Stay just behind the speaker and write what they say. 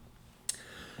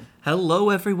Hello,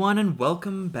 everyone, and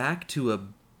welcome back to a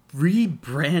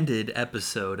rebranded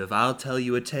episode of I'll Tell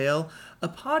You a Tale, a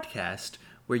podcast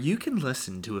where you can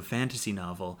listen to a fantasy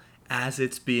novel as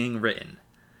it's being written.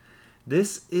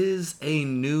 This is a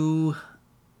new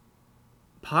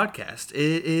podcast.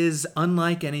 It is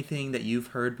unlike anything that you've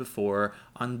heard before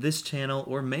on this channel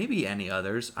or maybe any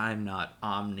others. I'm not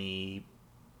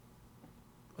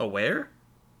aware?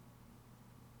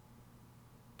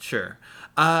 Sure.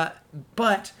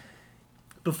 But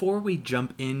before we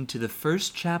jump into the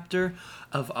first chapter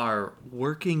of our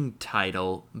working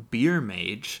title, Beer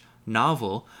Mage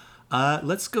novel,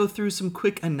 let's go through some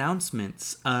quick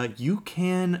announcements. You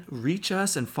can reach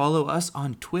us and follow us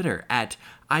on Twitter at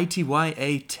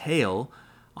ITYATale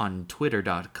on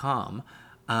twitter.com.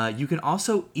 You can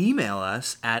also email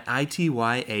us at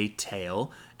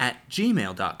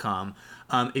ityatale@gmail.com.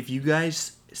 If you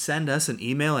guys send us an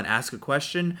email and ask a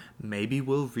question, maybe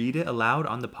we'll read it aloud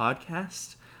on the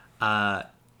podcast.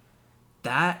 That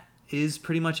is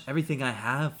pretty much everything I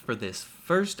have for this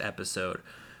first episode.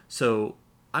 So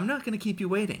I'm not going to keep you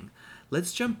waiting.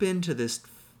 Let's jump into this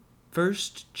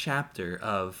first chapter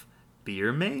of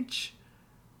Beer Mage,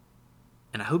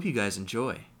 and I hope you guys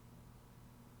enjoy.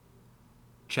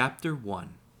 Chapter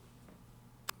 1.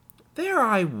 There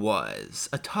I was,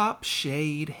 atop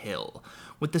Shade Hill,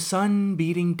 with the sun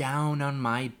beating down on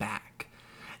my back.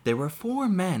 There were 4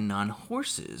 men on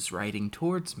horses riding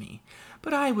towards me,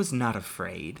 but I was not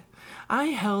afraid. I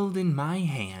held in my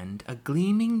hand a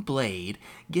gleaming blade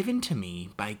given to me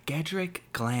by Gedrick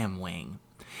Glamwing.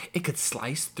 It could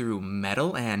slice through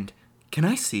metal and... Can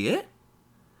I see it?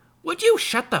 Would you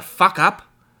shut the fuck up?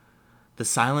 The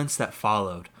silence that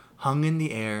followed hung in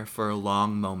the air for a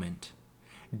long moment.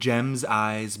 Jem's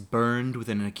eyes burned with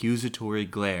an accusatory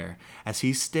glare as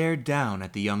he stared down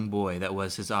at the young boy that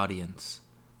was his audience.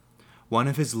 One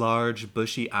of his large,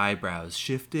 bushy eyebrows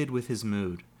shifted with his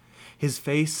mood. His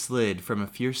face slid from a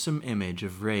fearsome image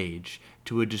of rage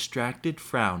to a distracted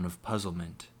frown of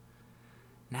puzzlement.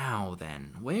 Now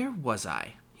then, where was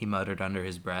I? He muttered under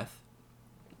his breath.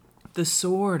 The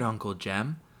sword, Uncle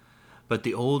Jem. But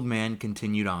the old man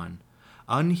continued on,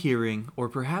 unhearing or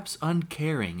perhaps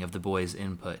uncaring of the boy's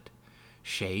input.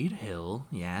 Shade Hill,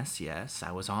 yes,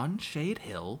 I was on Shade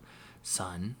Hill.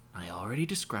 Sun, I already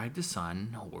described the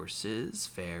sun. Horses,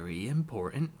 very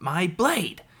important. My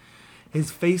blade!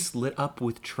 His face lit up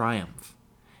with triumph.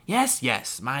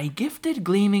 Yes, my gifted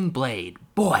gleaming blade.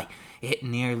 Boy, it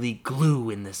nearly glue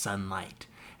in the sunlight.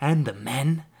 And the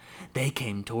men? They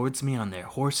came towards me on their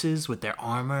horses with their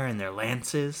armor and their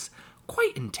lances,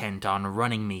 quite intent on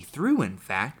running me through, in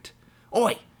fact.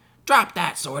 Oi, drop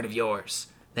that sword of yours,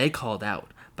 they called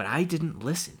out, but I didn't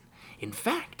listen. In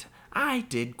fact, I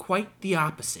did quite the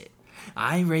opposite.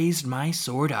 I raised my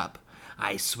sword up,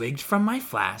 I swigged from my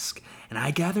flask, and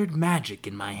I gathered magic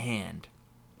in my hand.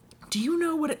 Do you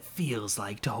know what it feels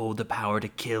like to hold the power to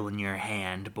kill in your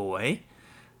hand, boy?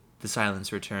 The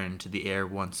silence returned to the air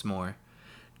once more.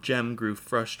 Jem grew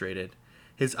frustrated.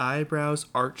 His eyebrows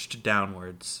arched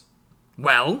downwards.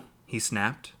 Well, he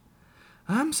snapped.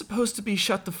 I'm supposed to be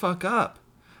shut the fuck up.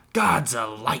 God's a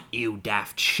light, you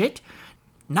daft shit.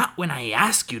 Not when I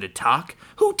ask you to talk.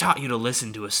 Who taught you to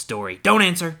listen to a story? Don't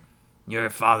answer. Your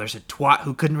father's a twat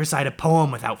who couldn't recite a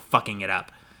poem without fucking it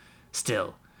up.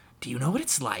 Still, do you know what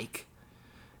it's like?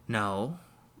 No,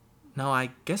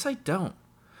 I guess I don't.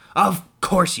 Of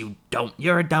course you don't.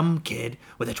 You're a dumb kid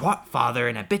with a twat father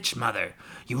and a bitch mother.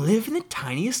 You live in the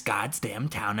tiniest goddamn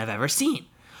town I've ever seen.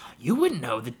 You wouldn't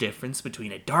know the difference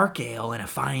between a dark ale and a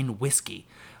fine whiskey,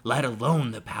 let alone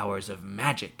the powers of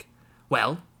magic.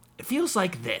 Well, it feels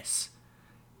like this.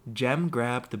 Jem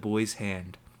grabbed the boy's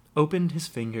hand, opened his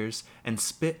fingers, and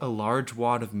spit a large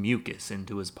wad of mucus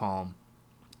into his palm.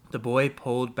 The boy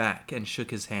pulled back and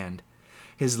shook his hand.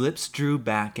 His lips drew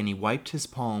back and he wiped his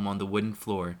palm on the wooden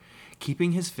floor,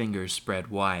 keeping his fingers spread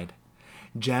wide.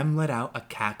 Jem let out a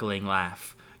cackling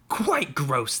laugh. Quite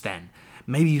gross, then.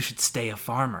 Maybe you should stay a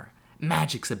farmer.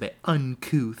 Magic's a bit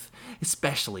uncouth,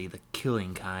 especially the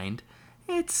killing kind.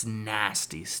 It's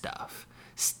nasty stuff.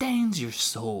 Stains your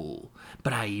soul.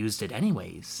 But I used it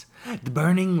anyways. The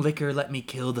burning liquor let me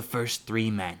kill the first 3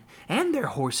 men, and their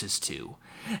horses too.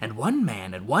 And 1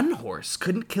 man and 1 horse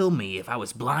couldn't kill me if I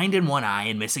was blind in 1 eye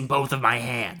and missing both of my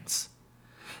hands.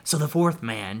 So the 4th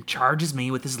man charges me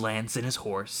with his lance and his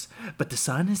horse, but the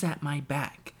sun is at my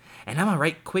back, and I'm a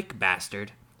right quick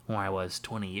bastard. Or I was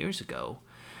 20 years ago.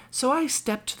 So I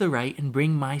step to the right and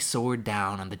bring my sword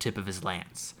down on the tip of his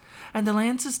lance. And the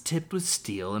lance is tipped with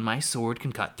steel and my sword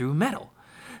can cut through metal.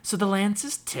 So the lance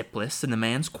is tipless and the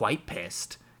man's quite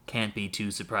pissed. Can't be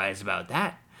too surprised about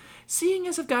that. seeing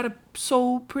as I've got a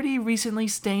soul pretty recently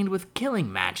stained with killing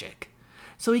magic.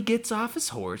 So he gets off his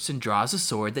horse and draws a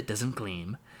sword that doesn't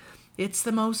gleam. It's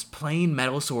the most plain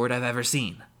metal sword I've ever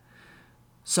seen.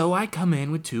 So I come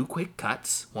in with 2 quick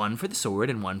cuts, one for the sword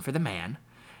and one for the man.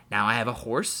 Now I have a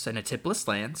horse and a tipless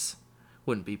lance.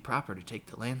 Wouldn't be proper to take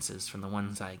the lances from the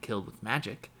ones I killed with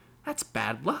magic. That's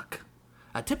bad luck.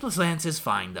 A tipless lance is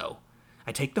fine, though.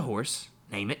 I take the horse,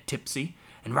 name it Tipsy,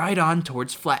 and ride on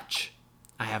towards Fletch.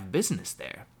 I have business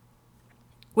there.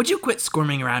 Would you quit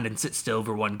squirming around and sit still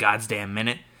for one goddamn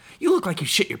minute? You look like you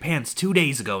shit your pants 2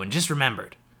 days ago and just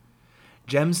remembered.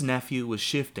 Jem's nephew was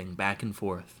shifting back and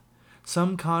forth,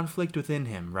 some conflict within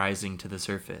him rising to the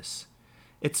surface.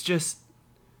 It's just,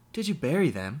 did you bury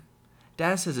them?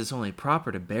 Dad says it's only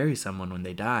proper to bury someone when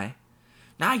they die.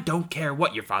 I don't care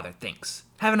what your father thinks.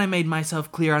 Haven't I made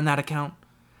myself clear on that account?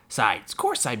 Besides, of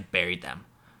course I buried them.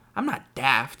 I'm not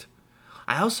daft.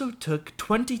 I also took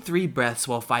 23 breaths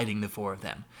while fighting the 4 of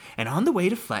them, and on the way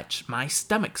to Fletch, my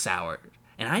stomach soured,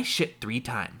 and I shit 3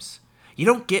 times. You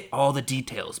don't get all the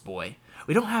details, boy.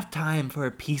 We don't have time for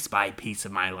a piece by piece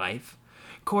of my life.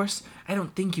 Of course, I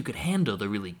don't think you could handle the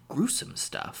really gruesome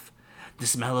stuff. The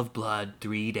smell of blood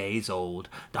 3 days old,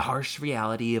 the harsh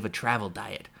reality of a travel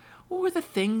diet, or the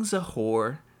things a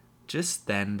whore. Just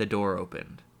then the door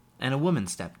opened, and a woman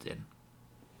stepped in.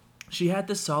 She had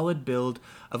the solid build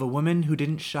of a woman who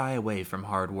didn't shy away from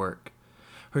hard work.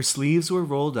 Her sleeves were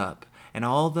rolled up, and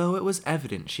although it was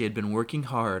evident she had been working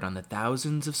hard on the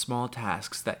thousands of small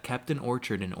tasks that kept an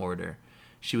orchard in order,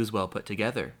 she was well put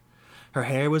together. Her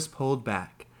hair was pulled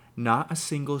back. Not a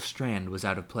single strand was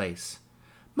out of place.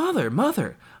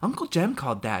 Mother, Uncle Jem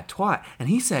called Dad twat, and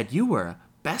he said you were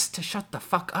best to shut the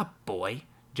fuck up, boy.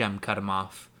 Jem cut him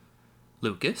off.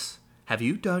 Lucas, have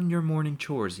you done your morning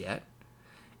chores yet?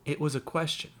 It was a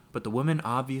question, but the woman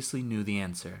obviously knew the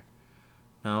answer.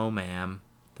 No, ma'am,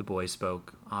 the boy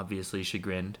spoke, obviously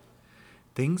chagrined.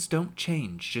 Things don't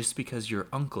change just because your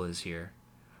uncle is here.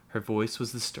 Her voice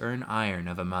was the stern iron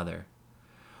of a mother.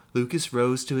 Lucas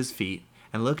rose to his feet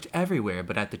and looked everywhere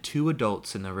but at the 2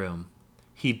 adults in the room.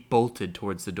 He bolted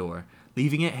towards the door,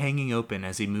 leaving it hanging open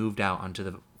as he moved out onto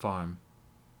the farm.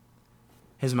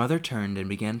 His mother turned and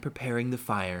began preparing the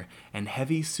fire and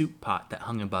heavy soup pot that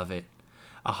hung above it.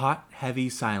 A hot, heavy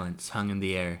silence hung in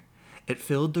the air. It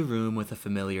filled the room with a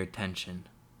familiar tension.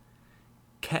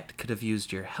 Ket could have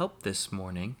used your help this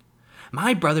morning.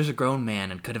 My brother's a grown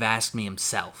man and could have asked me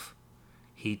himself.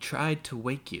 He tried to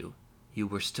wake you. You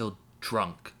were still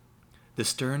drunk. The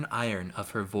stern iron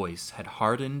of her voice had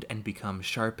hardened and become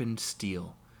sharpened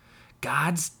steel.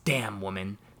 God's damn,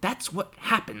 woman, that's what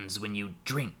happens when you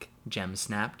drink, Jem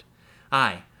snapped.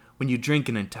 Aye, when you drink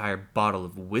an entire bottle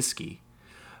of whiskey.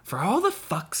 For all the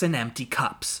fucks and empty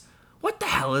cups, what the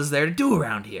hell is there to do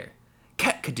around here?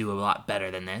 Ket could do a lot better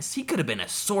than this. He could have been a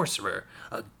sorcerer,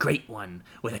 a great one,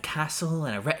 with a castle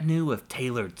and a retinue of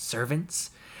tailored servants.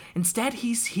 Instead,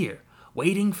 he's here,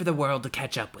 waiting for the world to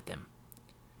catch up with him.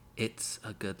 It's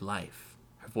a good life.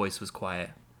 Her voice was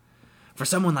quiet. For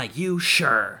someone like you,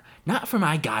 sure. Not for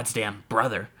my goddamn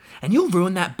brother. And you'll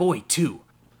ruin that boy, too.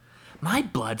 My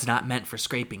blood's not meant for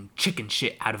scraping chicken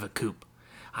shit out of a coop.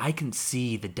 I can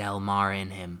see the Del Mar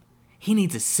in him. He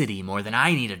needs a city more than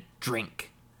I need a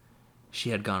drink.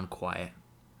 She had gone quiet.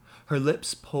 Her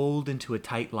lips pulled into a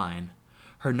tight line,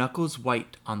 her knuckles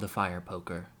white on the fire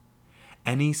poker.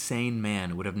 Any sane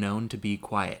man would have known to be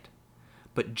quiet,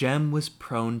 but Jem was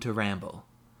prone to ramble,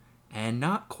 and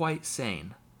not quite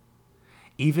sane.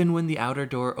 Even when the outer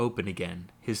door opened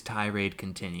again, his tirade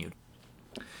continued.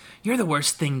 You're the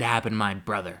worst thing to happen to my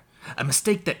brother. A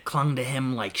mistake that clung to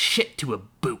him like shit to a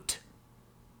boot.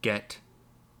 Get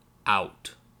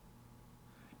out.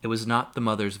 It was not the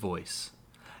mother's voice,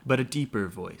 but a deeper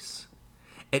voice.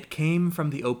 It came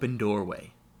from the open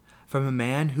doorway, from a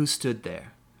man who stood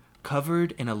there,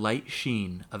 covered in a light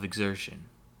sheen of exertion.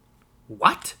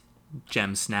 What?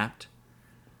 Jem snapped.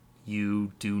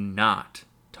 You do not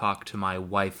talk to my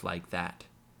wife like that.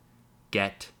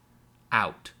 Get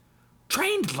out.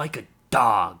 Trained like a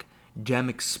dog. Jem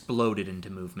exploded into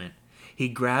movement. He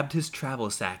grabbed his travel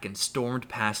sack and stormed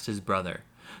past his brother,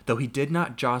 though he did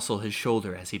not jostle his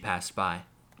shoulder as he passed by.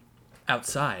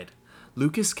 Outside,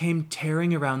 Lucas came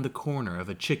tearing around the corner of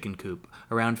a chicken coop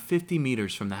around 50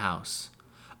 meters from the house.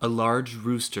 A large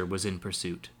rooster was in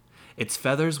pursuit. Its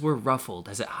feathers were ruffled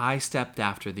as it high-stepped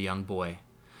after the young boy.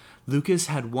 Lucas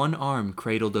had one arm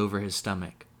cradled over his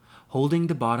stomach, holding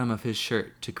the bottom of his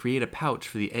shirt to create a pouch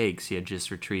for the eggs he had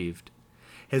just retrieved.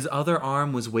 His other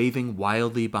arm was waving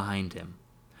wildly behind him.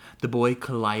 The boy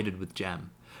collided with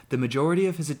Jem. The majority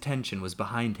of his attention was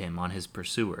behind him on his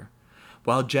pursuer.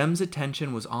 while Jem's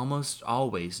attention was almost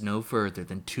always no further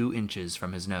than 2 inches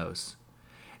from his nose.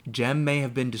 Jem may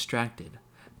have been distracted,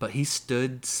 but he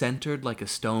stood centered like a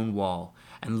stone wall,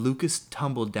 and Lucas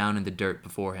tumbled down in the dirt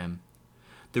before him.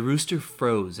 The rooster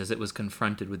froze as it was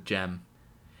confronted with Jem.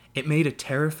 It made a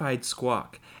terrified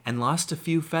squawk and lost a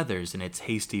few feathers in its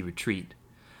hasty retreat.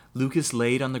 Lucas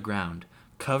laid on the ground,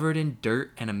 covered in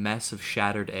dirt and a mess of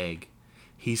shattered egg.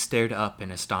 He stared up in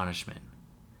astonishment.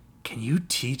 "Can you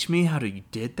teach me how you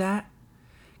did that?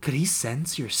 Could he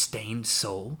sense your stained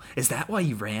soul? Is that why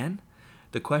you ran?"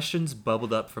 The questions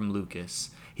bubbled up from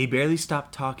Lucas. He barely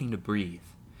stopped talking to breathe.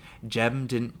 Jem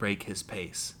didn't break his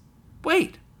pace.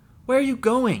 "Wait! Where are you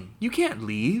going? You can't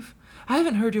leave. I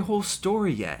haven't heard your whole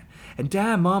story yet, and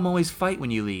Dad and Mom always fight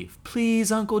when you leave.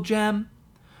 Please, Uncle Jem."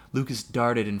 Lucas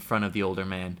darted in front of the older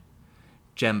man.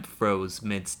 Jem froze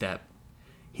mid-step.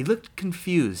 He looked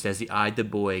confused as he eyed the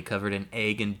boy covered in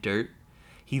egg and dirt.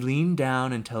 He leaned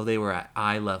down until they were at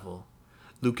eye level.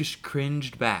 Lucas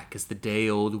cringed back as the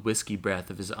day-old whiskey breath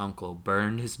of his uncle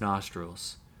burned his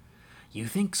nostrils. "You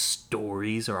think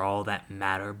stories are all that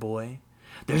matter, boy?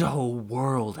 There's a whole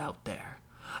world out there.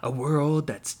 A world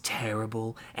that's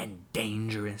terrible and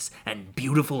dangerous and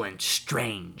beautiful and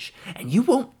strange, and you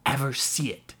won't ever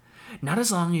see it. Not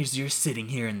as long as you're sitting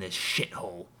here in this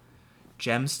shithole."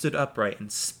 Jem stood upright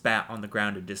and spat on the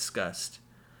ground in disgust.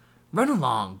 "Run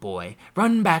along, boy.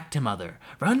 Run back to Mother.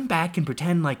 Run back and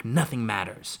pretend like nothing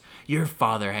matters. Your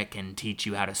father can teach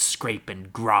you how to scrape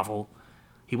and grovel."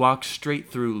 He walked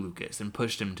straight through Lucas and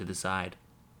pushed him to the side.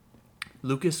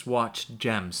 Lucas watched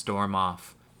Jem storm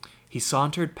off. He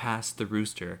sauntered past the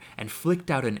rooster and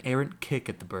flicked out an errant kick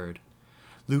at the bird.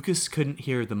 Lucas couldn't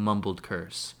hear the mumbled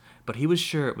curse, but he was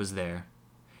sure it was there.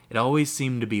 It always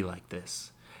seemed to be like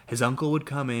this. His uncle would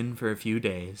come in for a few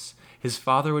days. His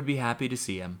father would be happy to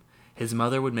see him. His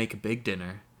mother would make a big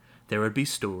dinner. There would be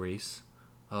stories.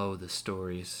 Oh, the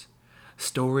stories.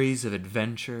 Stories of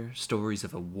adventure, stories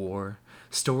of a war,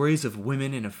 stories of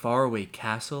women in a faraway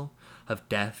castle, of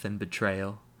death and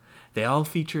betrayal. They all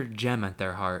featured Jem at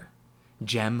their heart.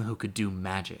 Jem who could do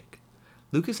magic.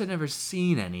 Lucas had never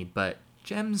seen any, but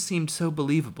Jem seemed so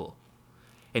believable.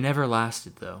 It never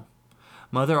lasted, though.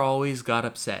 Mother always got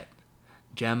upset.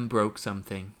 Jem broke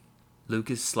something.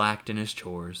 Lucas slacked in his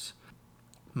chores.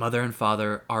 Mother and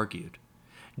father argued.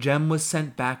 Jem was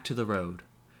sent back to the road.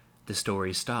 The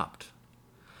story stopped.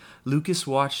 Lucas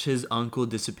watched his uncle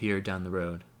disappear down the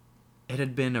road. It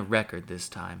had been a record this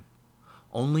time.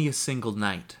 Only a single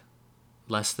night.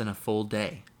 Less than a full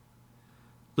day.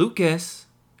 "Lucas!"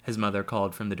 his mother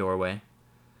called from the doorway.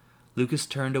 Lucas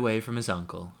turned away from his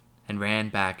uncle and ran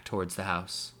back towards the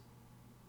house.